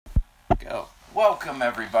Welcome,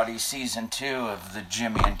 everybody. Season 2 of the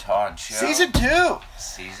Jimmy and Todd Show. Season 2?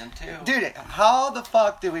 Season 2. Dude, how the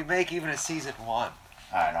fuck did we make even a season 1?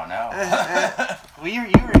 I don't know.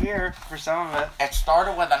 You were here for some of it. It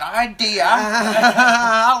started with an idea.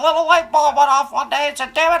 A little light bulb went off one day and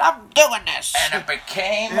said, damn it, I'm doing this. And it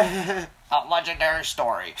became a legendary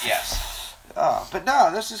story. Yes. But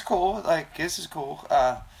no, this is cool. This is cool.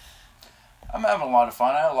 I'm having a lot of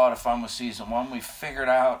fun. I had a lot of fun with season 1. We figured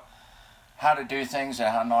out how to do things and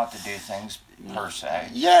how not to do things, per se.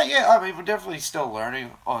 Yeah. I mean, we're definitely still learning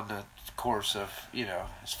on the course of,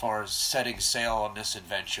 as far as setting sail on this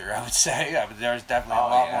adventure, I would say. I mean, there's definitely a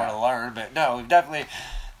lot more to learn, but no,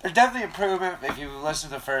 there's definitely improvement if you listen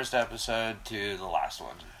to the first episode to the last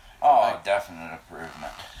one. Definite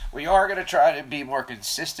improvement. We are going to try to be more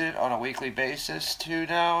consistent on a weekly basis, too,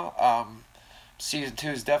 now. Season 2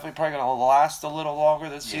 is definitely probably going to last a little longer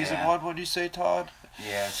than Season 1, would you say, Todd?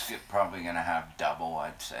 Yeah, it's probably going to have double,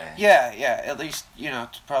 I'd say. Yeah, at least,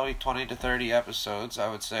 it's probably 20 to 30 episodes, I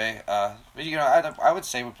would say. But, I would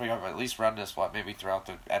say we'd probably at least run this, maybe throughout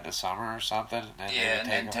the end of summer or something. And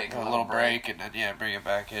then take a little break and then, bring it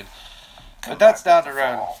back in. But that's down the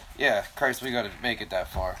road. Yeah, Christ, we got to make it that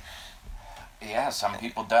far. Yeah, some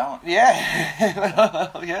people don't. Yeah.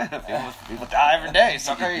 People die every day,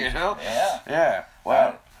 sucker, Yeah.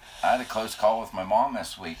 Well, I had a close call with my mom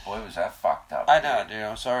this week. Boy, was that fucked up. I know, dude.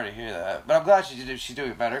 I'm sorry to hear that. But I'm glad she's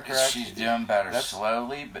doing better, correct? She's doing better,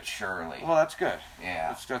 slowly but surely. Well, that's good.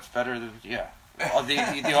 Yeah. That's better than,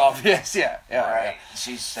 the obvious, yeah. Right. Yeah.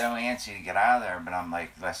 She's so antsy to get out of there, but I'm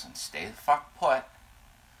like, listen, stay the fuck put.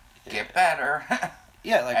 Get better.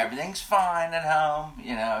 Yeah, everything's fine at home,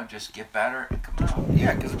 just get better and come home.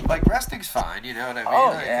 Yeah, because, resting's fine, you know what I mean?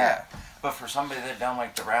 Oh, yeah. But for somebody that don't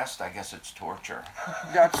like to rest, I guess it's torture.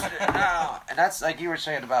 And that's like you were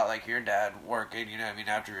saying about, your dad working,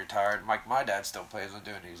 after he retired. My dad still plans on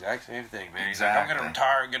doing the exact same thing, man. He's like, I'm going to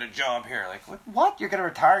retire and get a job here. Like, what? You're going to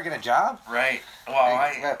retire and get a job? Right.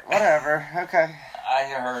 Well, whatever. Okay. I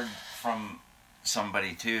heard from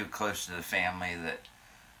somebody, too, close to the family that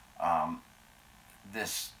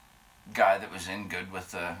this guy that was in good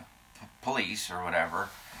with the police or whatever,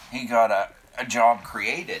 he got a job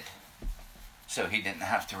created. So he didn't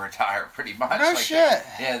have to retire, pretty much. No shit.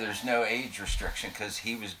 There's no age restriction because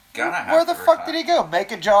he was gonna have to Where the fuck did he go?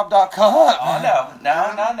 MakeAjob.com? Oh,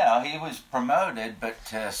 no. He was promoted, but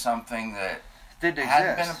to something that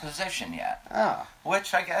hadn't been a position yet. Oh.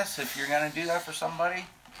 Which, I guess, if you're going to do that for somebody,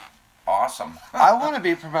 awesome. I want to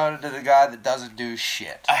be promoted to the guy that doesn't do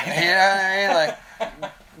shit. You know what I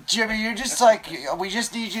mean? Jimmy, you're just we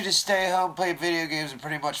just need you to stay home, play video games, and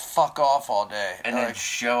pretty much fuck off all day. And then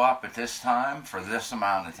show up at this time for this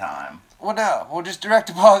amount of time. Well, no. We'll just direct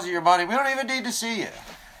deposit your money. We don't even need to see you.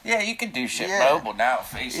 Yeah, you can do shit mobile now.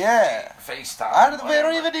 FaceTime. I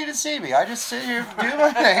don't even need to see me. I just sit here and do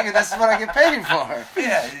my thing, and this is what I get paid for.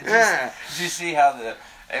 Yeah. Did you see how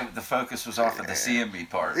the focus was off of the seeing me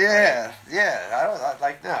part? Yeah.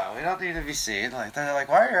 No, we don't need to be seen. They're like,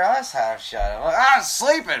 why are your eyes half shut? I'm like, I'm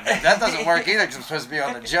sleeping. But that doesn't work either because I'm supposed to be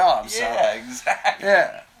on the job. So. Yeah, exactly.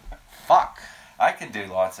 Yeah. Fuck. I can do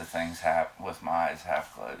lots of things with my eyes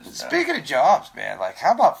half closed. Speaking of jobs, man,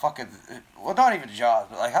 how about fucking, not even jobs,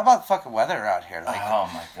 but how about fucking weather around here? Oh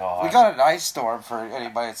my God. We got an ice storm for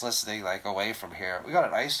anybody that's listening, away from here. We got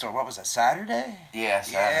an ice storm. What was that, Saturday? Yeah,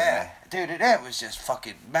 Saturday. Yeah. Dude, it was just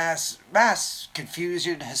fucking mass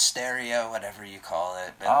confusion, hysteria, whatever you call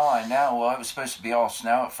it. But, I know. Well, it was supposed to be all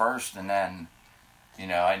snow at first, and then,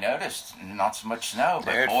 I noticed not so much snow,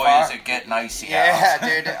 but is it getting icy out. Yeah,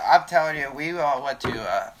 dude, I'm telling you, we all went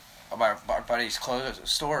to our buddy's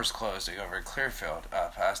store's closing over in Clearfield,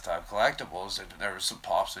 Pastime Collectibles, and there was some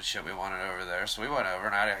pops and shit we wanted over there, so we went over,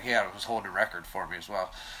 and he was holding a record for me as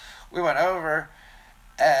well. We went over,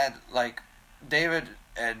 and, David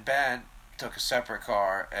and Ben took a separate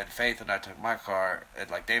car, and Faith and I took my car, and,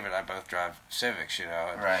 David and I both drive Civics,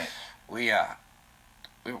 and right.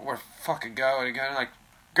 We were fucking going,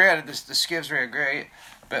 granted, the skids ran great,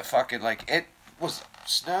 but fucking, it was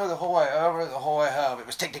snow the whole way over, the whole way home. It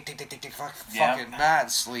was tick, fucking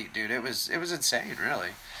mad sleet, dude. It was insane, really.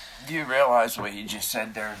 Do you realize what you just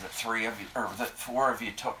said there, that 4 of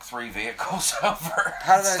you took 3 vehicles over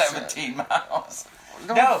 17 miles?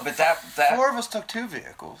 No, but that... 4 of us took 2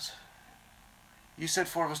 vehicles. You said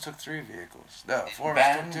 4 of us took 3 vehicles. No, 4 of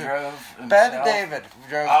us took 2. Drove himself? Ben and David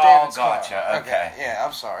drove David's gotcha. car. Okay. Yeah,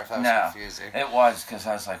 I'm sorry if that was confusing. It was, because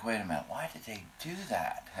I was like, wait a minute, why did they do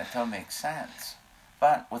that? That don't make sense.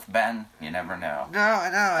 But with Ben, you never know. No, I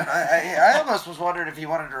know. And I almost was wondering if he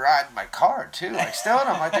wanted to ride in my car, too. Still, and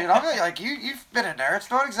I'm like, dude, you've been in there. It's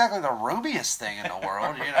not exactly the roomiest thing in the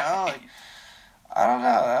world, I don't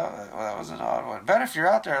know. That was an odd one. Bet if you're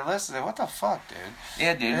out there listening, what the fuck, dude?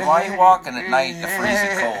 Yeah, dude. Why are you walking at night in the freezing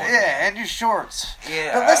cold? Yeah, and your shorts.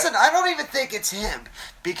 Yeah. But listen, I don't even think it's him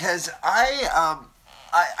because I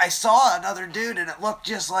saw another dude and it looked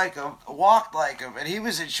just like him, walked like him, and he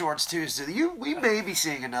was in shorts too. So we may be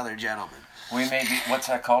seeing another gentleman. We may be, what's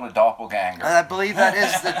that called, a doppelganger? And I believe that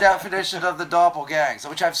is the definition of the doppelgangs,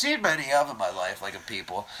 which I've seen many of in my life, like of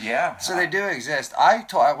people. Yeah. So they do exist.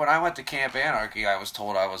 When I went to Camp Anarchy, I was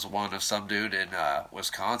told I was one of some dude in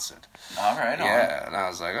Wisconsin. All right. Yeah, and I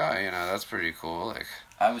was like, oh, that's pretty cool. Like,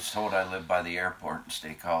 I was told I lived by the airport in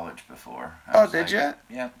State College before. Oh, did you?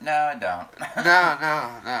 Yeah. No, I don't.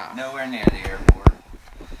 No. Nowhere near the airport.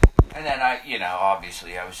 And then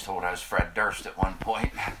obviously I was told I was Fred Durst at one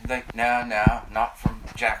point. Like, no, not from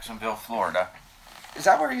Jacksonville, Florida. Is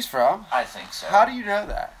that where he's from? I think so. How do you know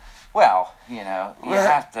that? Well, you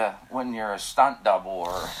have to, when you're a stunt double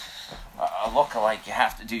or a lookalike, you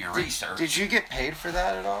have to do your research. Did you get paid for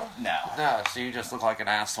that at all? No. No, so you just look like an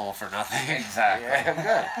asshole for nothing. Exactly.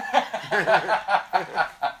 Yeah,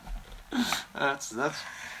 good.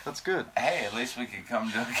 That's good. Hey, at least we could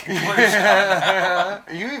come to a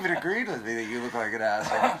conclusion. You even agreed with me that you look like an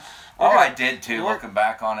asshole. I did too, looking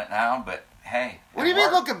back on it now, but hey. What do you mean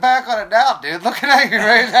looking back on it now, dude? Looking at you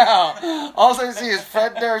right now. All I see is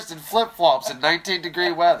Fred Durst in flip-flops in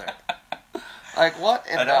 19-degree weather. Like, what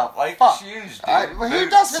in I don't like fuck? shoes, dude. Who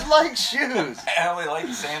doesn't like shoes? I only like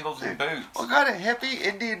sandals and boots. What kind of hippie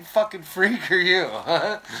Indian fucking freak are you?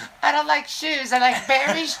 I don't like shoes. I like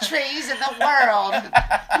berries, trees, and the world.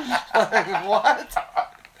 Like, what?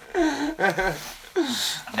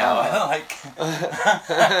 No, I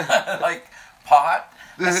like pot,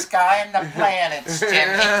 the sky, and the planets, Jimmy.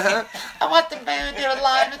 I want the moon to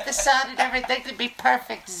align with the sun and everything to be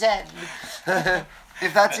perfect zen.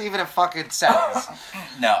 If that's even a fucking sentence.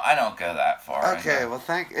 No, I don't go that far. Okay, well,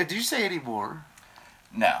 did you say any more?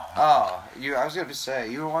 No. Oh, I was going to say,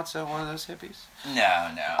 you were once one of those hippies? No.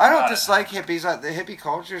 I don't dislike hippies. The hippie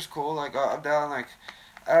culture is cool. Like, I'm down, like,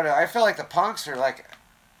 I don't know. I feel like the punks are, like,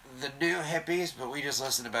 the new hippies, but we just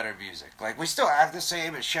listen to better music. Like, we still act the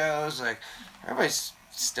same at shows. Like, everybody's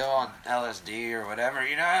still on LSD or whatever,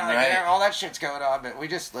 Like, right. all that shit's going on, but we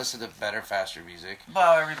just listen to better, faster music.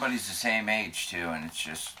 Well, everybody's the same age, too, and it's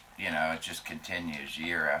just, it just continues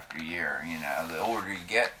year after year. The older you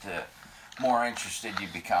get, the more interested you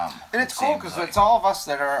become. And it's cool because it's all of us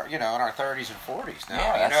that are, in our 30s and 40s now.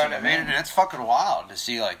 Yeah, you know what I mean? And it's fucking wild to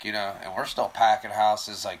see, like, and we're still packing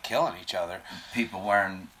houses, like, killing each other. People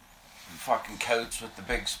wearing fucking coats with the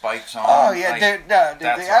big spikes on. Oh, yeah, like, dude, no, dude,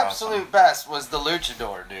 the awesome. absolute best was the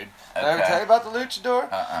luchador, dude. Did I ever tell you about the luchador?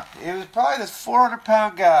 He was probably this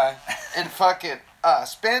 400-pound guy in fucking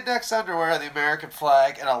spandex underwear of the American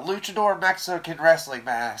flag and a luchador Mexican wrestling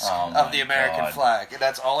mask of the American flag. And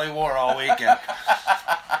that's all he wore all weekend.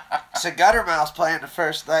 So Guttermouse playing the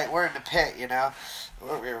first night. We're in the pit,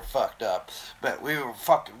 We were fucked up. But we were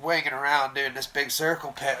fucking winging around doing this big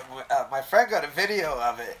circle pit. My friend got a video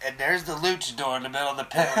of it, and there's the luchador in the middle of the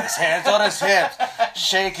pit with his hands on his hips,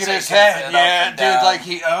 shaking his head. Yeah, dude, like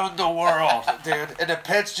he owned the world, dude. And the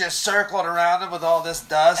pit's just circling around him with all this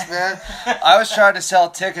dust, man. I was trying to sell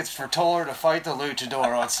tickets for Toller to fight the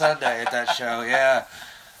luchador on Sunday at that show, yeah.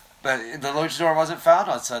 But the luchador wasn't found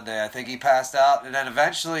on Sunday. I think he passed out, and then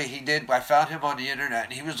eventually he did. I found him on the internet,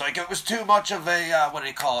 and he was like, it was too much of a, what do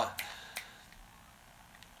you call it?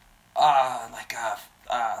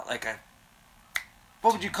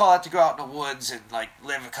 What would you call it to go out in the woods and, like,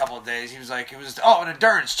 live a couple of days? He was like, an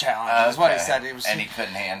endurance challenge is what he said. It was, and he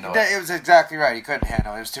couldn't handle it. It was exactly right. He couldn't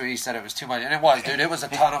handle it. He said it was too much. And it was, dude. It was the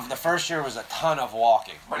first year was a ton of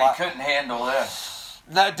walking. But he couldn't handle this.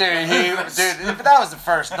 No, dude, but that was the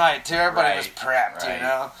first night, too. Everybody was prepped,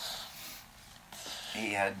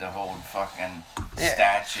 He had the whole fucking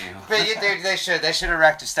statue. But they should have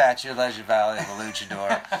wrecked a statue of Leisure Valley of the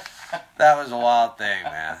luchador. That was a wild thing,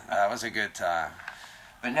 man. That was a good time.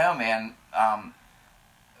 But no, man,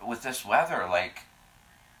 with this weather,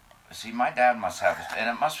 my dad must have, and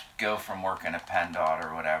it must go from working at PennDOT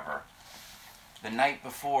or whatever. The night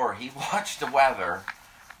before, he watched the weather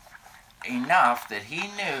enough that he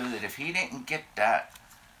knew that if he didn't get that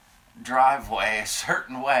driveway a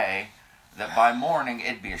certain way, that by morning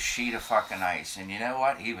it'd be a sheet of fucking ice. And you know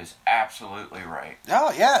what? He was absolutely right.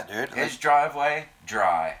 Oh, yeah, dude. His driveway,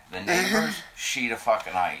 dry. The neighbor's, sheet of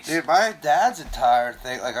fucking ice. Dude, my dad's entire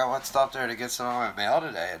thing, I went stopped there to get some of my mail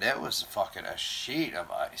today, and it was fucking a sheet of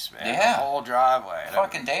ice, man. Yeah. The whole driveway.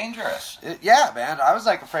 Fucking dangerous. Yeah, man. I was,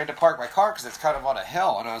 afraid to park my car because it's kind of on a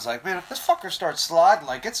hill, and I was like, man, if this fucker starts sliding,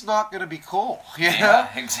 it's not going to be cool. Yeah,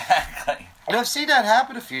 exactly. And I've seen that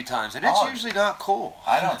happen a few times, and it's usually not cool.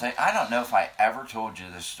 I don't know if I ever told you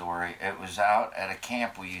this story. It was out at a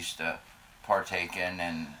camp we used to partake in,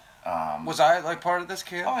 and was I like part of this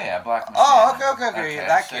camp? Oh yeah, Black Machine. Oh, okay. Yeah,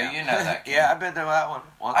 that so camp. You know that camp. Yeah, I've been to that one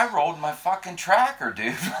once. I rolled my fucking tracker,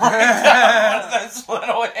 dude, right down one of those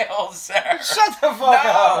little hills there. Shut the fuck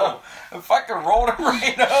up. I fucking rolled it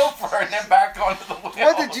right over and then back onto the wheels.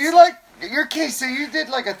 What did you like? Your case, so you did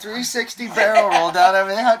like a 360 barrel roll down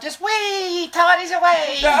over there. Just wee, Toddy's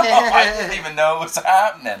away. No, I didn't even know it was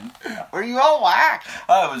happening. Were you all whacked?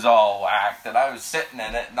 I was all whacked, and I was sitting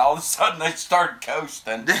in it, and all of a sudden I started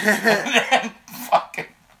coasting, and then fucking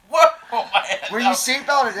whoa, my head. Were you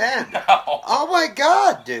seatbelted in? No. Oh my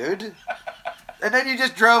god, dude. And then you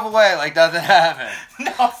just drove away like nothing happened.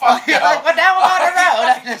 No, fuck You're no. like, well, now I'm on the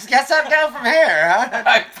road. I just guess I'm going from here, huh?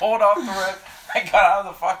 I pulled off the road. I got out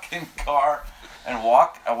of the fucking car and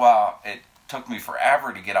walked. Well, it took me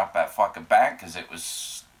forever to get up that fucking bank because it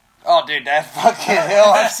was. Oh, dude, that fucking hill.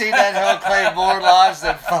 I've seen that hill claim more lives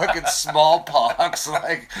than fucking smallpox.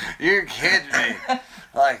 Like, you're kidding me.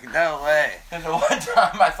 Like, no way. And the one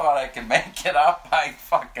time I thought I could make it up, I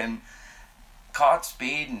fucking caught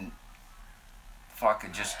speed and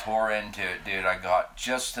fucking just tore into it, dude. I got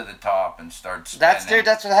just to the top and started spinning.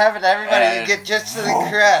 That's what happened to everybody. And you get just to the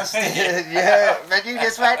crest. Yeah, but you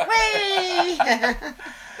just went, whee!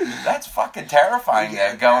 That's fucking terrifying,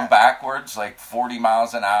 Yeah, going backwards like 40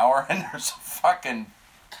 miles an hour and there's a fucking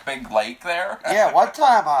big lake there. Yeah, one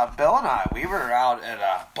time, Bill and I, we were out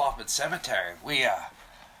at Baughman Cemetery.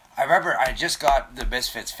 I remember I just got the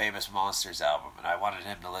Misfits' Famous Monsters album, and I wanted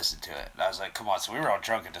him to listen to it. And I was like, come on. So we were all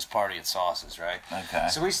drunk at this party at Sauces, right? Okay.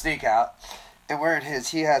 So we sneak out, and we're in his.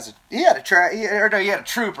 He had a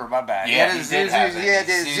trooper. My bad. Yeah, he had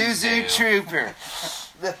a Zuzu trooper,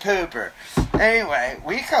 the pooper. Anyway,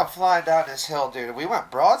 we come flying down this hill, dude, and we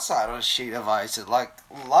went broadside on a sheet of ice, and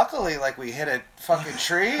luckily, we hit a fucking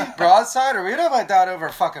tree broadside, or we'd have went down over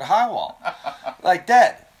a fucking high wall, like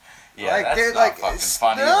dead. Yeah, that's not fucking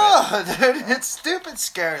funny. No, dude, it's stupid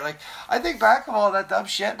scary. I think back of all that dumb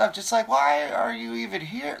shit, and I'm just like, why are you even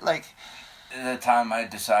here? The time I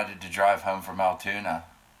decided to drive home from Altoona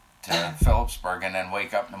to Phillipsburg and then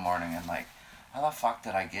wake up in the morning and how the fuck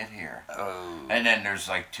did I get here? Oh. And then there's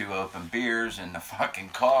 2 open beers in the fucking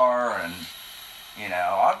car and,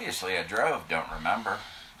 obviously I drove, don't remember.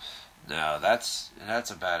 No, that's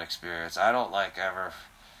a bad experience. I don't ever...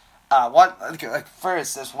 for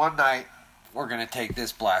instance, one night, we're going to take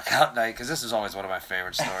this blackout night, because this is always one of my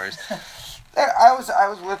favorite stories. I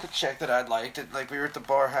was with a chick that I'd liked, and we were at the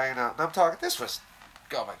bar hanging out, and I'm talking, this was,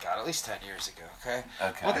 oh my god, at least 10 years ago, okay?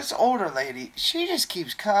 Well, this older lady, she just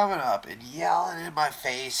keeps coming up and yelling in my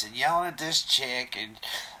face, and yelling at this chick, and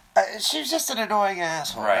she's just an annoying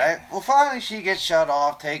asshole, right? Well, finally she gets shut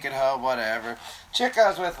off, taken home, whatever. Chick I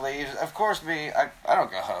was with leaves. Of course, I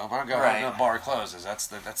don't go home. I don't go home until the bar closes. That's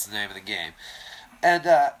the name of the game. And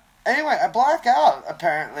anyway, I black out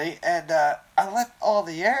apparently, and I let all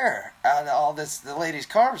the air out of all this. The lady's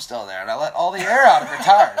car was still there, and I let all the air out of her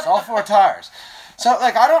tires, all 4 tires. So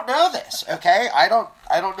I don't know this, okay? I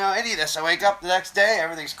don't know any of this. I wake up the next day,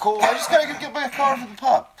 everything's cool. I just gotta go get my car from the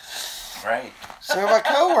pub. Right. So my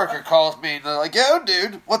coworker calls me and they're like, "Yo,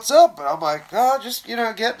 dude, what's up?" And I'm like, "Oh, just getting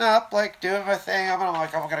up, doing my thing." I'm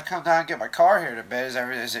gonna come down and get my car here in a bit.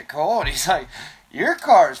 Is it cool? And he's like, "Your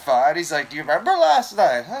car's fine." He's like, "Do you remember last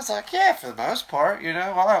night?" I was like, "Yeah, for the most part.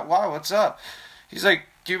 Why? What's up?" He's like,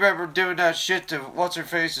 "Do you remember doing that shit to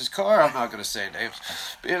what's-her-face's car?" I'm not going to say names.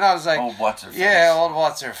 And I was like... Old what's-her-face. Yeah, old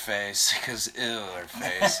what's-her-face. Because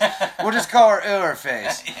ew-her-face. We'll just call her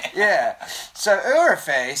ew-her-face. Yeah. So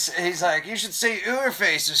ew-her-face, he's like, "You should see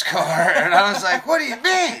ew-her-face's car." And I was like, "What do you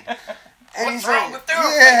mean?" And What's wrong with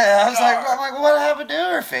yeah. I was like, "What happened to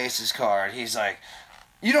ew-her-face's car?" And he's like,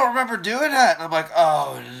 "You don't remember doing that?" And I'm like,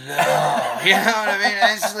 "Oh no." You know what I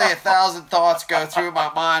mean? Instantly 1,000 thoughts go through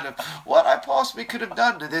my mind of what I possibly could have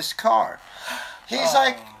done to this car. He's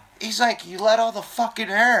like, "You let all the fucking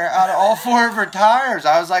air out of all 4 of her tires."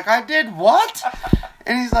 I was like, "I did what?"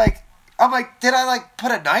 And he's like, I'm like, "Did I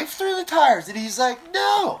put a knife through the tires?" And he's like,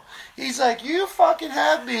 "No." He's like, "You fucking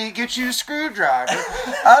have me get you a screwdriver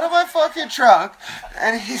out of my fucking trunk."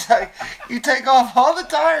 And he's like, "You take off all the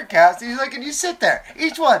tire caps." And he's like, "And you sit there,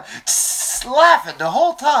 each one, laughing the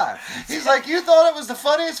whole time." He's like, "You thought it was the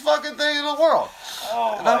funniest fucking thing in the world."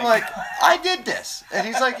 And I'm like, "I did this." And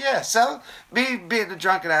he's like, "Yeah." So, me being the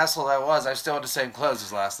drunken asshole I was, I still had the same clothes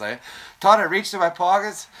as last night. Thought I reached in my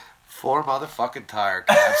pockets, 4 motherfucking tire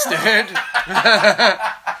caps, dude.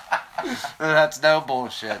 That's no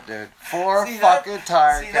bullshit, dude. Four fucking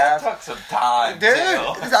tire that cabs. took some time, Dude, too.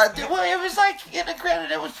 well, it was like,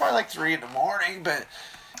 granted, it was probably like 3 in the morning, but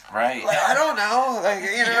Right. like, I don't know, like,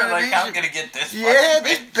 you know You're what like, I mean? I'm gonna get this. Yeah, fucking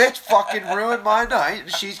this bitch. bitch fucking ruined my night,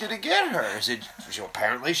 and she's gonna get hers. And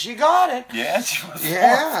apparently she got it. Yeah, she was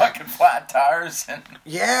Yeah. 4 fucking flat tires and.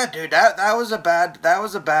 Yeah, dude, that was a bad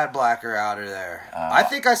blacker outer there. I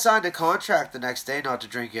think I signed a contract the next day not to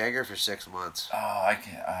drink Jaeger for 6 months. Oh, I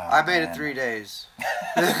can't. Oh, I made man. it 3 days.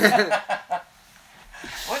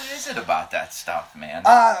 What is it about that stuff, man?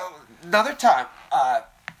 Another time, I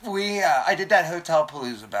did that Hotel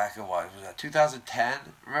Palooza back in what was that 2010?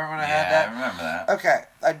 Remember when I had that? I remember that. Okay,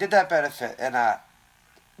 I did that benefit, and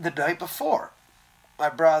the night before, my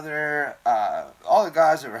brother, all the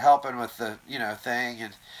guys that were helping with the thing,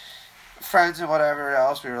 and friends and whatever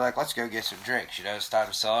else, we were like, let's go get some drinks. It's time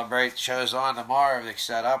to celebrate. Show's on tomorrow. Everything's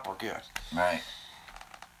set up. We're good. Right.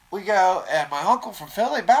 We go, and my uncle from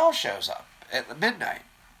Philly, Bow, shows up at midnight.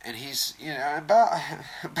 And he's, and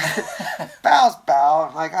Bow's Bow,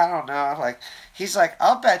 and like, I don't know, like, he's like,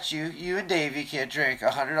 I'll bet you and Davey can't drink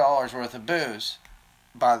 $100 worth of booze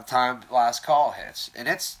by the time last call hits. And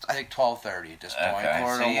it's, I think, 12:30 at this point. Okay,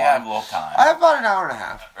 quarter so to you 1. have a little time. I have about an hour and a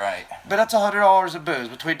half. Right. But that's $100 of booze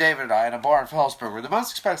between David and I in a bar in Phillipsburg, where the most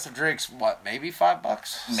expensive drinks, what, maybe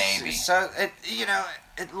 $5? Maybe. So,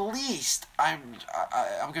 at least I'm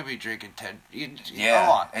going to be drinking 10, Yeah, a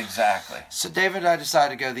lot. exactly. So David and I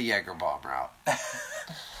decided to go the Jaeger bomb route.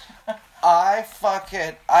 I've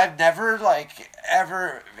never,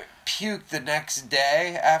 ever puked the next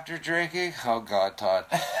day after drinking. Oh, God, Todd.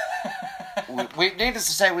 we needless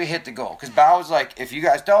to say, we hit the goal. Because Bow was like, if you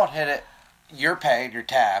guys don't hit it, you're paying your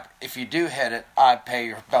tab. If you do hit it, I pay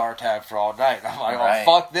your bar tab for all night. I'm like, Right.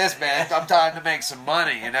 oh, fuck this, man. I'm trying to make some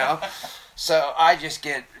money, So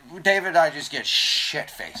David and I just get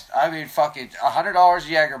shit-faced. I mean, fucking $100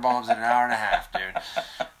 Jaeger bombs in an hour and a half,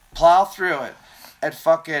 dude. Plow through it. And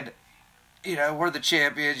fucking, we're the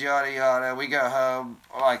champions, yada, yada. We go home.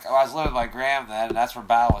 Like, I was living with my gram then, and that's where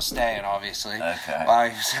Bow was staying, obviously.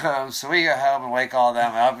 Okay. So we go home and wake all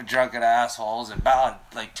them up and drunken assholes. And Bow had,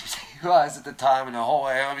 like, 2 eyes at the time, and the whole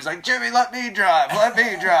way home, he's like, Jimmy, let me drive.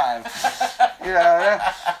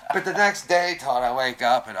 But the next day, Todd, I wake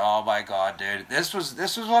up, and oh my God, dude. This was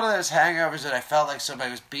one of those hangovers that I felt like somebody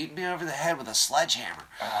was beating me over the head with a sledgehammer.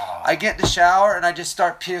 Oh. I get in the shower, and I just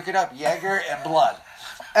start puking up Jaeger and blood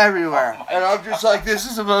everywhere. And I'm just like, this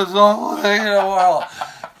is the most awful thing in the world.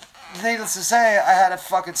 Needless to say, I had a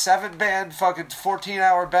fucking 7-band fucking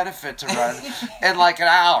 14-hour benefit to run in like an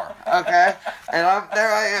hour, okay? And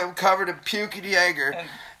I am covered in puke and Jaeger,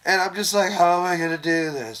 and I'm just like, how am I going to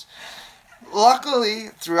do this? Luckily,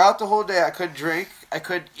 throughout the whole day, I couldn't drink, I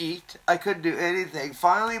couldn't eat, I couldn't do anything.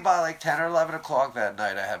 Finally, by like 10 or 11 o'clock that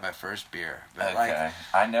night, I had my first beer. But Okay.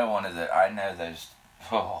 I know those.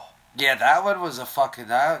 Oh. Yeah, that one was a fucking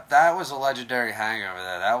that was a legendary hangover.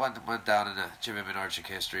 That one went down in the Jimmy Minorchik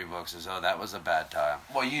history books as that was a bad time.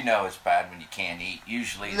 Well, it's bad when you can't eat.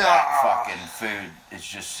 Usually that fucking food is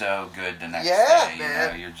just so good the next day.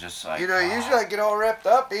 Man. You're just like, usually I get all ripped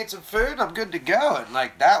up, eat some food, I'm good to go. And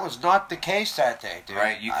like that was not the case that day, dude.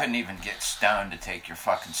 Right, you couldn't even get stoned to take your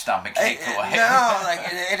fucking stomach ache away. No,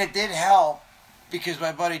 and it did help. Because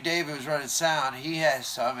my buddy David was running sound, he had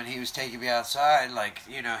some, and he was taking me outside,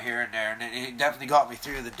 here and there, and he definitely got me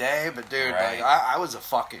through the day. But dude, Right. I was a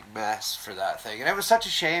fucking mess for that thing, and it was such a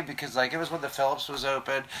shame because it was when the Phillips was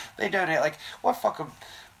open. They donate what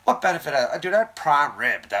benefit? Dude, I had prime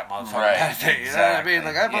rib that motherfucker. Right, benefit, you know what I mean?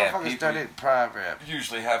 Like I motherfuckers donate prime rib.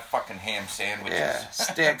 Usually have fucking ham sandwiches. Yeah,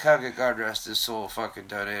 Stan Cugget, God rest his soul, fucking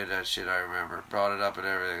donated that shit. I remember, brought it up and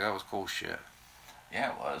everything. That was cool shit.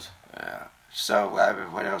 Yeah, it was. Yeah. So,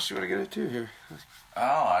 what else you want to get into here? Oh,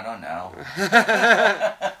 I don't know.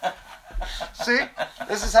 See?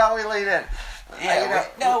 This is how we lead in.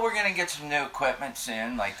 Yeah, we're going to get some new equipment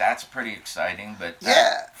soon. Like, that's pretty exciting, but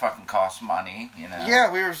that fucking costs money,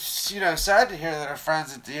 Yeah, we were, sad to hear that our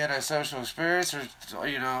friends at the Antisocial Experience are,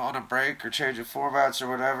 on a break or changing formats or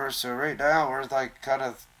whatever. So right now, we're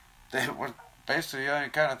we're basically the only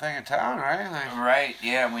kind of thing in town, right? Right,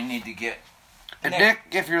 yeah, we need to get... And Nick,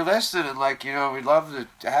 if you're listening, we'd love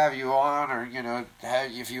to have you on, or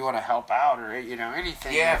if you want to help out, or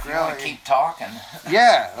anything. Yeah, if you want to keep talking.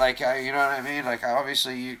 Yeah, you know what I mean.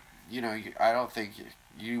 Obviously, I don't think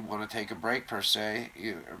you want to take a break per se.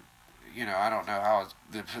 I don't know how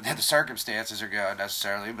the circumstances are going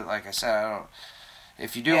necessarily, but like I said, I don't.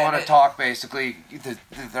 If you do want to talk, basically,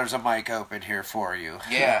 there's a mic open here for you.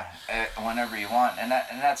 Yeah, whenever you want, and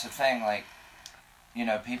that's the thing,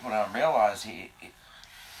 people don't realize when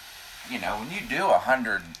you do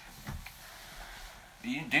 100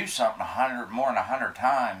 you do something more than 100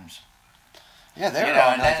 times. Yeah, they were You know,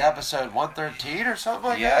 on and like then- episode 113 or something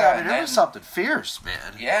like Yeah, that. I mean, and it was then- something fierce,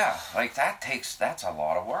 man. Yeah, like that's a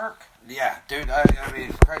lot of work. Yeah, dude. I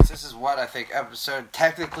mean, Christ, this is what I think episode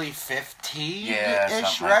technically 15 Yeah, ish,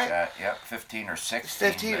 something right? like that. Yep, 15 or 16.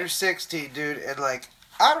 15 but or 16, dude. And like,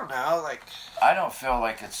 I don't know, like. I don't feel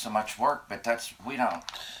like it's so much work, but we don't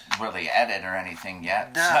really edit or anything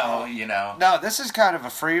yet. No. So, you know. No, this is kind of a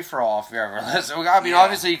free-for-all if you ever listen. I mean, Yeah.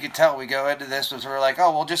 obviously you can tell we go into this because we're like,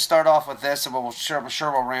 oh, we'll just start off with this and I'm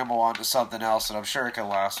sure we'll ramble on to something else and I'm sure it can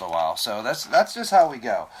last a while. So that's just how we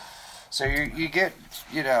go. So you get,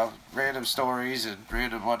 you know, random stories and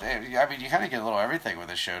random what. I mean, you kind of get a little everything with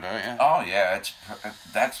this show, don't you? Oh, yeah,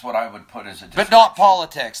 that's what I would put as a But not description.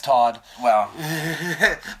 politics, Todd. Well,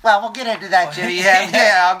 Well, we'll get into that, Jimmy.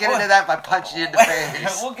 Yeah, I'll get into that by punching you in the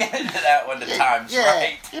face. we'll get into that when the time's Yeah,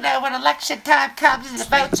 right. you know, when election time comes and the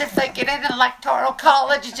votes are thinking in an electoral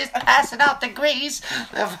college is just passing out degrees.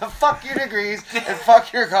 Fuck your degrees and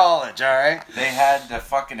fuck your college, all right? They had the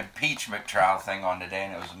fucking impeachment trial thing on today,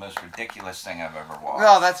 and it was the most ridiculous thing I've ever watched.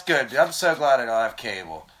 Oh, that's good. I'm so glad I don't have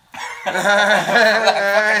cable.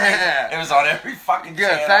 It was on every fucking Good,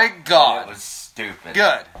 channel. thank God. It was stupid.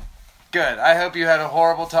 Good. Good. I hope you had a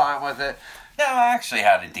horrible time with it. No, I actually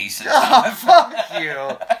had a decent Oh, time. fuck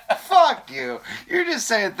you. Fuck you. You're just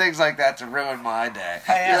saying things like that to ruin my day.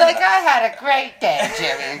 You're like, I had a great day,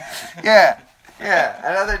 Jimmy. Yeah.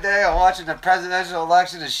 Yeah. Another day of watching the presidential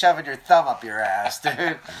election and shoving your thumb up your ass,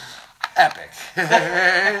 dude. Epic.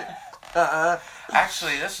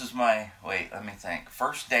 Actually, this is my, let me think,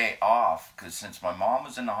 first day off, because since my mom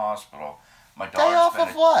was in the hospital, my Day daughter's off been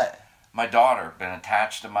of what? my daughter been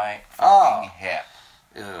attached to my Oh. fucking hip.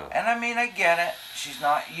 Ew. And I mean, I get it. She's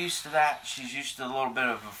not used to that. She's used to a little bit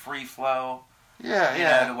of a free flow. Yeah, You know,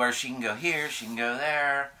 yeah. to where she can go here, she can go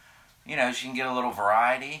there. You know, she can get a little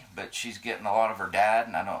variety, but she's getting a lot of her dad,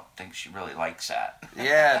 and I don't think she really likes that.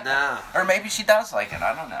 Yeah, no. Or maybe she does like it.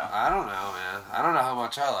 I don't know. I don't know, man. I don't know how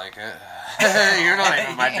much I like it. You're not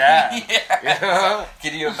even my dad. Yeah. You know?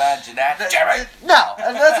 Can you imagine that, Jerry? No,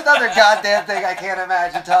 and that's another goddamn thing I can't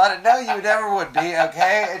imagine, Todd. And no, you never would be,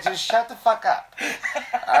 okay? And just shut the fuck up.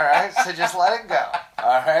 All right? So just let it go.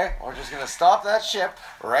 All right? We're just going to stop that ship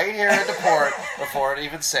right here in the port before it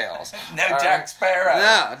even sails. No All Jack right? Sparrow.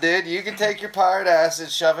 No, dude, you can take your pirate ass and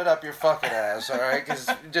shove it up your fucking ass, all right? Because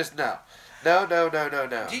just no. No.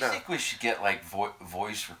 Do you think we should get like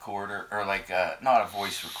voice recorder or like not a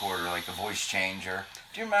voice recorder, like a voice changer?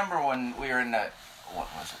 Do you remember when we were in the what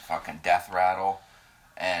was it, fucking Death Rattle,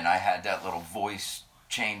 and I had that little voice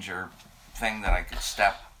changer thing that I could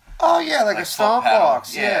step? Oh, yeah, like a Like stomp foot pedal,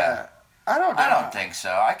 box, yeah. I don't know. I don't think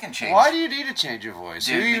so. I can change. Why do you need to change your voice?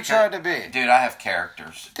 Dude, Who are you because- trying to be? Dude, I have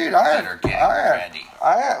characters. Dude, that are getting ready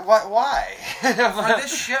Why? for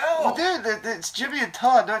this show. Well, dude, it's Jimmy and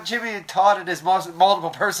Todd, not Jimmy and Todd and his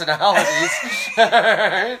multiple personalities.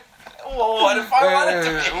 Well, what if I wanted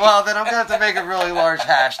to be? Well, then I'm going to have to make a really large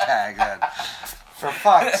hashtag then. For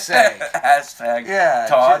fuck's sake. Hashtag Yeah,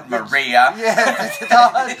 Todd Maria. Yeah,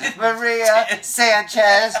 Todd, Maria,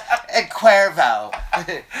 Sanchez, and Cuervo.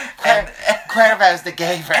 Cuervo's the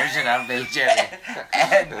gay version of me, Jimmy.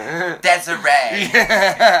 And Desiree.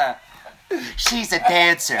 Yeah. She's a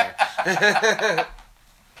dancer.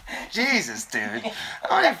 Jesus, dude.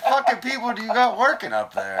 How many fucking people do you got working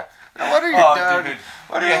up there? No wonder your daughter. dude.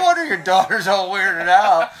 No Yeah. wonder your daughter's all weirded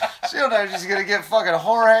out. She don't know she's gonna get fucking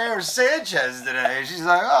Jorge or Sanchez today. She's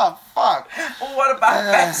like, oh fuck. Well, what about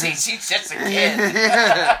Betsy? She's just a kid.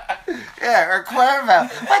 Yeah, or Cuervo.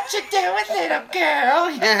 What you doing, little girl?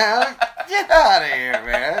 Yeah, get out of here,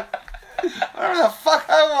 man. Whatever the fuck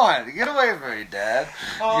I want. Get away from me, Dad.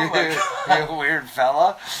 Oh my You weird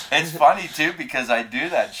fella. It's funny too because I do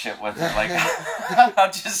that shit with her. Like,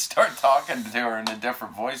 I'll just start talking to her in a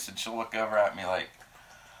different voice, and she'll look over at me like,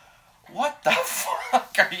 "What the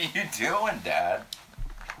fuck are you doing, Dad?"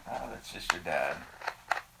 Oh, that's just your dad.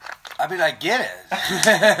 I mean, I get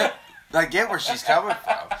it. I get where she's coming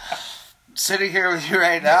from. Sitting here with you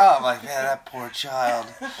right now, I'm like, man, that poor child.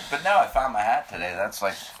 But no, I found my hat today. That's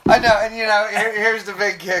like, I know, and you know, here's the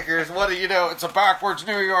big kicker. Is what do you know? It's a backwards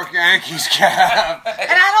New York Yankees cap. And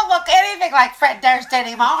I don't look anything like Fred Durst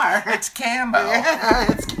anymore. it's camo. Yeah,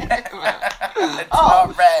 it's It's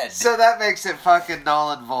not red. So that makes it fucking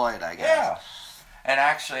null and void, I guess. Yeah. And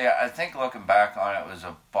actually, I think looking back on it, was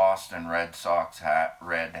a Boston Red Sox hat,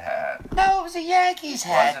 red hat. No, it was a Yankees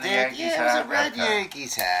hat, Was it a dude. Yankees Yeah, it was hat? a red Okay.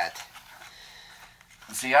 Yankees hat.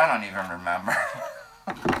 See, I don't even remember.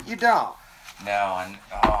 You don't. No, and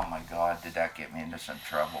oh my God, did that get me into some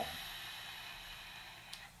trouble?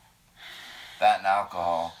 That and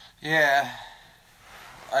alcohol. Yeah.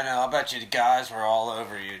 I know. I bet you the guys were all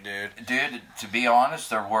over you, dude. Dude, to be honest,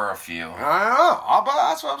 there were a few. I know.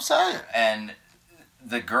 That's what I'm saying. And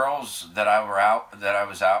the girls that I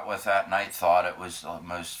was out with that night thought it was the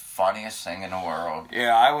most funniest thing in the world.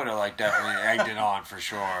 Yeah, I would have like definitely egged it on for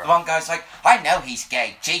sure. The one guy's like, I know he's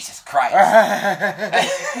gay. Jesus Christ.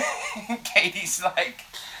 Katie's like,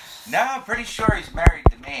 no, I'm pretty sure he's married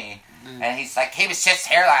to me. And he's like, he was just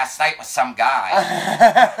here last night with some guy.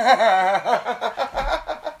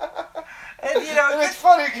 And, you know, it's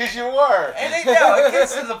funny because you were. And it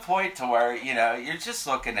gets to the point to where, you know, you're just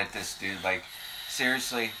looking at this dude like,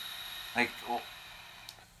 seriously, like,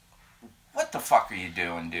 what the fuck are you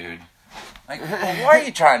doing, dude? Like, why are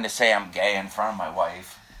you trying to say I'm gay in front of my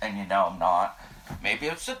wife, and you know I'm not? Maybe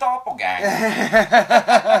it's a doppelganger.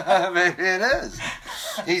 Maybe it is.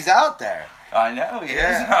 He's out there. I know, he is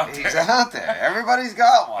out there. He's out there. Everybody's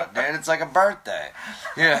got one, dude. It's like a birthday.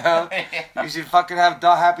 You know? You should fucking have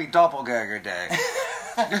Happy Doppelganger Day.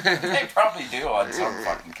 They probably do on some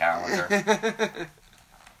fucking calendar.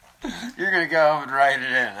 You're going to go home and write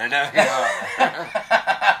it in. I know you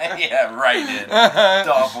are. Yeah, write it.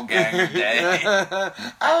 Doppelganger Day.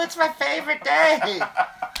 Oh, it's my favorite day.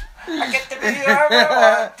 I get to be whoever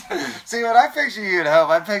I want. See, when I picture you at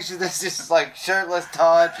home, I picture this just like shirtless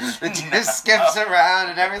Todd that just skips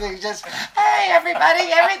around and everything's just, Hey,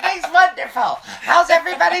 everybody, everything's wonderful. How's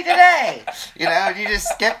everybody today? you know, and you just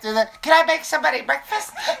skip through the... Can I make somebody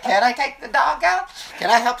breakfast? Can I take the dog out?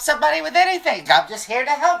 Can I help somebody with anything? I'm just here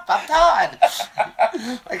to help. I'm Todd.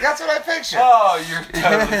 Like, that's what I picture. Oh, you're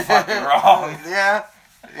totally fucking wrong. Yeah.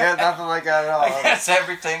 Yeah, nothing like that at all. I guess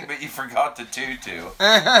everything, but you forgot the tutu.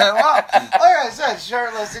 Well, like I said,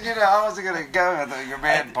 shirtless, and you know, I wasn't gonna go with your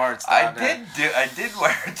man parts. I did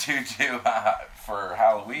wear a tutu for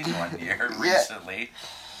Halloween one year recently.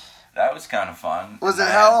 That was kind of fun. Was it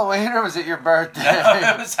Halloween or was it your birthday?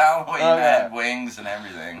 No, it was Halloween. Okay. I had wings and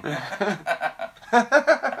everything.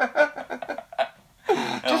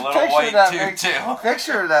 A little white tutu.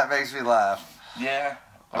 Picture of that makes me laugh. Yeah.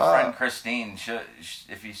 My friend Christine,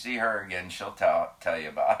 if you see her again, she'll tell you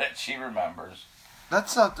about it. She remembers.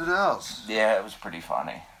 That's something else. Yeah, it was pretty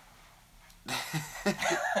funny.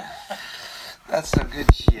 That's some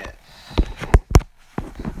good shit.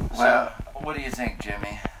 Well, what do you think,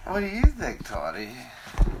 Jimmy? What do you think, Toddy?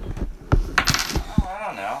 Oh, I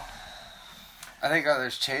don't know. I think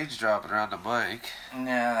there's change dropping around the mic.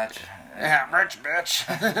 Yeah, that's... Yeah, I'm rich, bitch.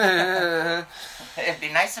 It'd be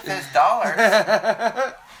nice if it was dollars.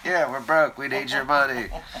 Yeah, we're broke. We need your money.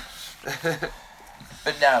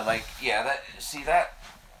 But no, like, yeah,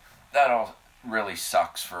 that all really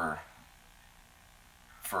sucks for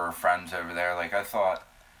our friends over there. Like, I thought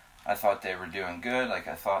they were doing good. Like,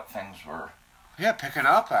 I thought things were... Yeah, picking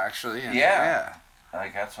up, actually. Yeah.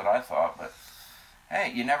 Like, that's what I thought, but...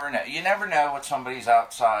 Hey, you never know. You never know what somebody's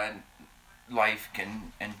outside life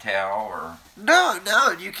can entail, or... No,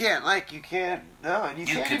 you can't. You can't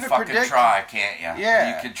could even fucking predict. try, can't you?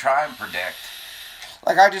 Yeah. You could try and predict.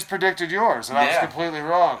 Like, I just predicted yours, and I was completely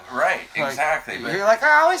wrong. Right, Like, exactly. But... You're like,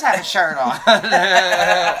 I always have a shirt on.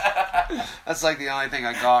 That's like the only thing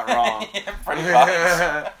I got wrong. Yeah, pretty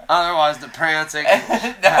much. Otherwise, the prancing.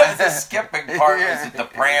 No, the skipping part was that the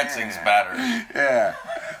prancing's better. Yeah.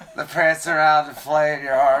 The prance around and flaying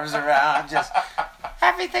your arms around, just...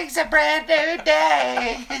 Everything's a brand new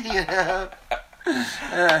day. You know?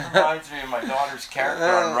 Reminds me of my daughter's character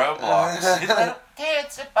on Roblox.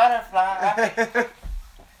 It's a butterfly.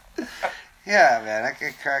 Yeah, man,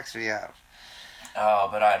 it cracks me up. Oh,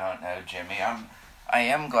 but I don't know, Jimmy. I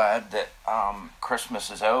am glad that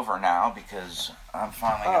Christmas is over now, because I'm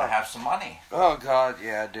finally gonna have some money. Oh God,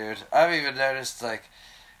 yeah, dude. I've even noticed, like,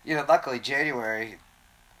 you know, luckily January,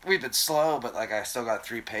 we've been slow, but like I still got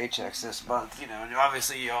 3 paychecks this month. You know, and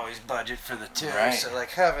obviously you always budget for the 2, right. So like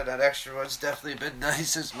having that extra one's definitely been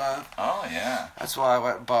nice this month. Oh yeah. That's why I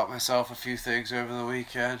went and bought myself a few things over the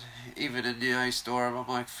weekend. Even in the ice storm, I'm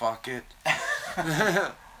like, fuck it.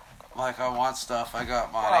 Like, I want stuff. I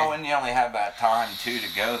got money. Well, when you only have that time too to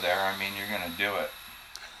go there, I mean, you're gonna do it.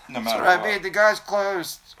 No matter That's what what. I mean. The guy's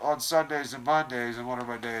closed on Sundays and Mondays, and one of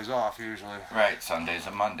my days off usually. Right, Sundays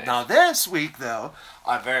and Mondays. Now this week, though,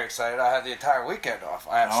 I'm very excited. I have the entire weekend off.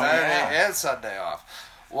 I have Saturday and Sunday off.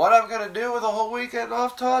 What I'm gonna do with the whole weekend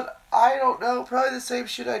off, Todd, I don't know. Probably the same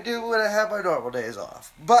shit I do when I have my normal days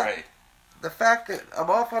off. But right. the fact that I'm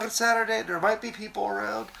off on a Saturday and there might be people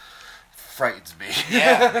around frightens me.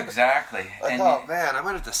 Yeah, exactly. Like, and oh man, I'm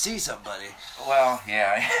gonna have to see somebody. Well,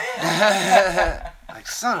 yeah. Like,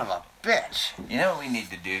 son of a bitch. You know what we need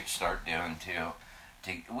to start doing too?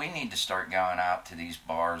 We need to start going out to these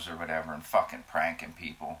bars or whatever and fucking pranking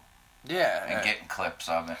people. Yeah. and getting clips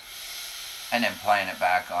of it. And then playing it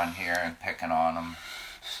back on here and picking on them.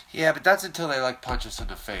 Yeah, but that's until they, like, punch us in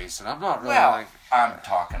the face. And I'm not really, Well, like... I'm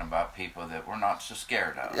talking about people that we're not so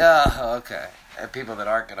scared of. Yeah, okay. And people that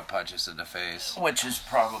aren't going to punch us in the face. Which is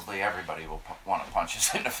probably everybody will want to punch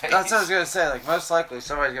us in the face. That's what I was going to say. Like, most likely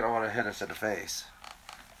somebody's going to want to hit us in the face.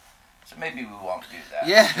 So maybe we won't do that.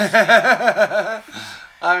 Yeah.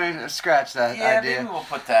 I mean, scratch that idea. Maybe we'll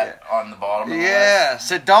put that on the bottom of the Yeah, list.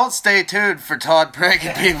 so don't stay tuned for Todd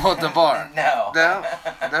pranking people at the bar. No.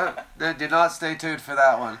 No, do not stay tuned for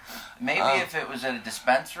that one. Maybe if it was at a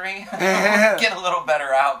dispensary, we'd get a little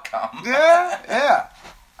better outcome. Yeah.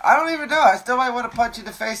 I don't even know. I still might want to punch you in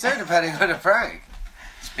the face there, depending on the prank.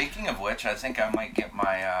 Speaking of which, I think I might get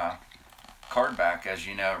my card back. As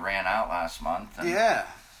you know, it ran out last month. And Yeah.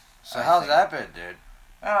 So how's that been, dude?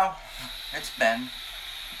 Oh, it's been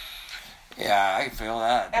Yeah, I can feel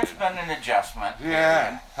that, it's dude. been an adjustment.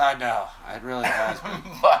 Yeah, I know. It really has been.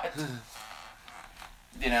 But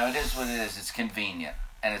you know, it is what it is. It's convenient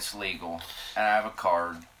and it's legal, and I have a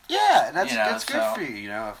card. Yeah, and that's, You know, that's good so- for you, you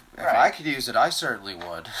know. If Right. I could use it, I certainly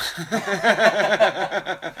would. It'd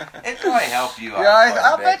probably help you out. Yeah, quite a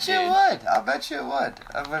I'll bit, bet you dude. it would. I'll bet you it would.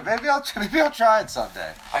 Maybe I'll try it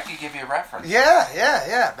someday. I could give you a reference.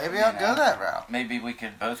 Yeah. Maybe I'll You go know. that route. Maybe we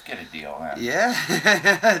could both get a deal then.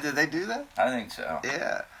 Yeah. Did they do that? I think so.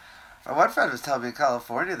 Yeah. My one friend was telling me in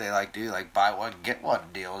California they do buy one get one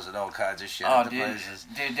deals and all kinds of shit Oh, at the dude, places.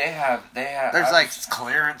 they have. There's I like was-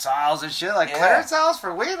 clearance aisles and shit. Like Yeah. clearance aisles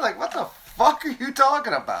for weed. Like what the fuck are you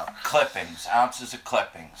talking about? clippings, ounces of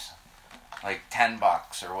clippings, like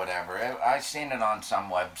 $10 or whatever. I seen it on some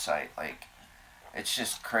website. Like, it's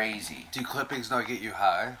just crazy. Do clippings not get you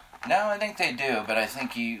high? No, I think they do, but I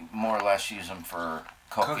think you more or less use them for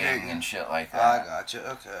cooking Cooking. and shit like I that. gotcha.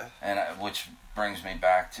 Okay. And which brings me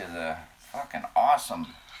back to the fucking awesome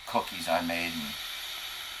cookies I made. And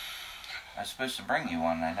I was supposed to bring you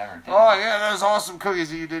one. I never did. Oh yeah, those awesome cookies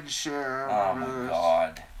that you didn't share. I Oh remember my those.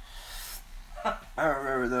 god. I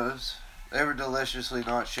remember those. They were deliciously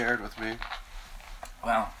not shared with me.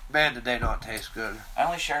 Well, Man, did they not taste good. I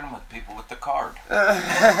only shared them with people with the card.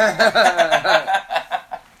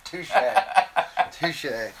 Touche. Touche.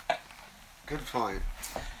 Good point.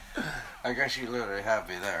 I guess you literally have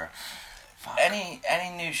me there. Fuck. Any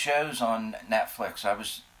new shows on Netflix?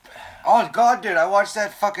 Oh God, dude! I watched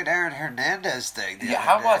that fucking Aaron Hernandez thing. the Yeah, other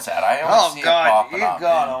how day. was that? I only see it popping you up.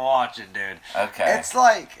 gotta watch it, dude. Okay. It's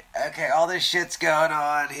like, okay, all this shit's going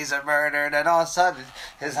on. He's a murderer, and then all of a sudden,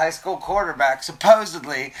 his high school quarterback,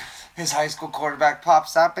 supposedly, his high school quarterback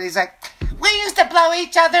pops up, and he's like, We used to blow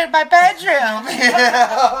each other in my bedroom. you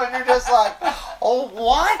know, and you're just like, oh,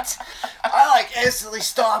 what? I like instantly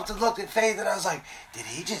stopped and looked at Faith, and I was like, did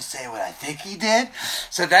he just say what I think he did?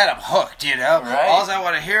 So then I'm hooked, you know. Right. All I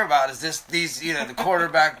want to hear about is these, you know, the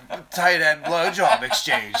quarterback tight end blowjob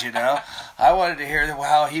exchange, you know. I wanted to hear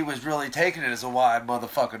how he was really taking it as a wide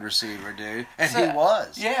motherfucking receiver, dude, and he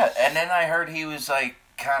was. Yeah, and then I heard he was like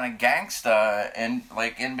kind of gangsta and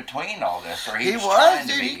like in between all this, or he was trying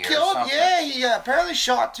to dude. be He or killed. something. Yeah, he apparently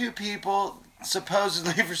shot 2 people,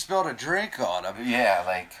 supposedly for spilling a drink on him. Yeah,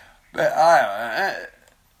 like But I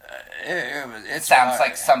it sounds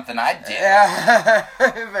like something I did. Yeah,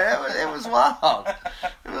 but it was wild.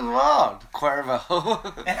 It was wild, Cuervo.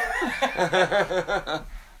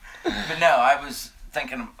 But no, I was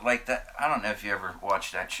thinking like that. I don't know if you ever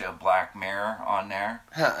watched that show Black Mirror on there.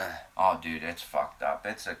 Oh, dude, it's fucked up.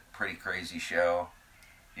 It's a pretty crazy show.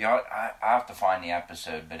 I have to find the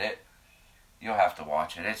episode, but you'll have to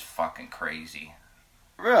watch it. It's fucking crazy.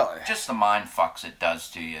 Really? Just the mind fucks it does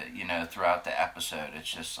to you, you know, throughout the episode.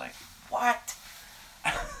 It's just like, what?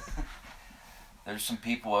 There's some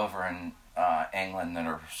people over in England that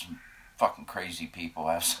are some fucking crazy people,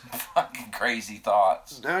 have some fucking crazy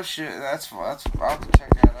thoughts. No shit. That's I'll have to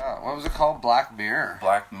check that out. What was it called? Black Mirror.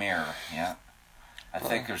 Black Mirror, yeah. I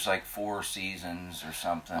think there's like 4 seasons or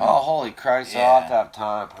something. Oh, holy Christ! I'll have to have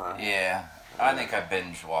time, huh? Yeah, I think I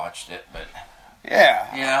binge watched it, but Yeah.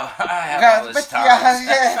 you know, I have all this time.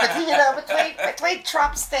 But you know, between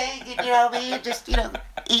Trump's thing and you know me, just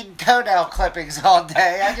Eating toenail clippings all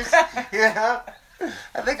day. I just, you know.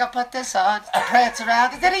 I think I'll put this on to prance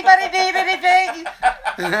around. Does anybody need anything?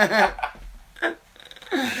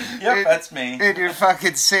 Yep, that's me. In your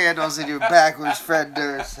fucking sandals and your backwards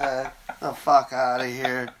fenders. The fuck out of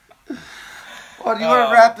here. What, do you want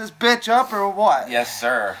to wrap this bitch up or what? Yes,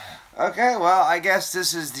 sir. Okay, well, I guess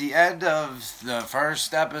this is the end of the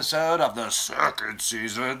first episode of the second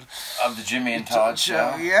season Of the Jimmy and Todd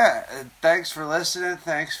show. Yeah, thanks for listening.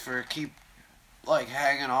 Thanks for keep like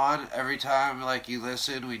hanging on every time like you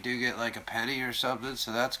listen. We do get like a penny or something,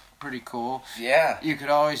 so that's pretty cool. Yeah. You could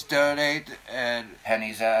always donate and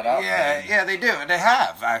Pennies add up. yeah, yeah, they do, and they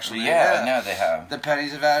have actually. Yeah, I know they have. The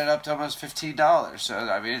pennies have added up to almost $15. So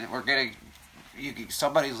I mean, we're getting.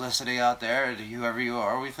 Somebody's listening out there, and whoever you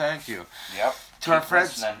are, we thank you. Yep. To our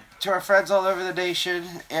friends, to our friends all over the nation,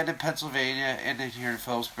 and in Pennsylvania, and in here in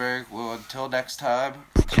Phillipsburg. Well, until next time,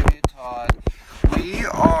 Jimmy and Todd. We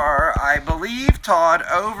are, I believe, Todd,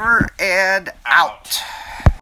 over and out.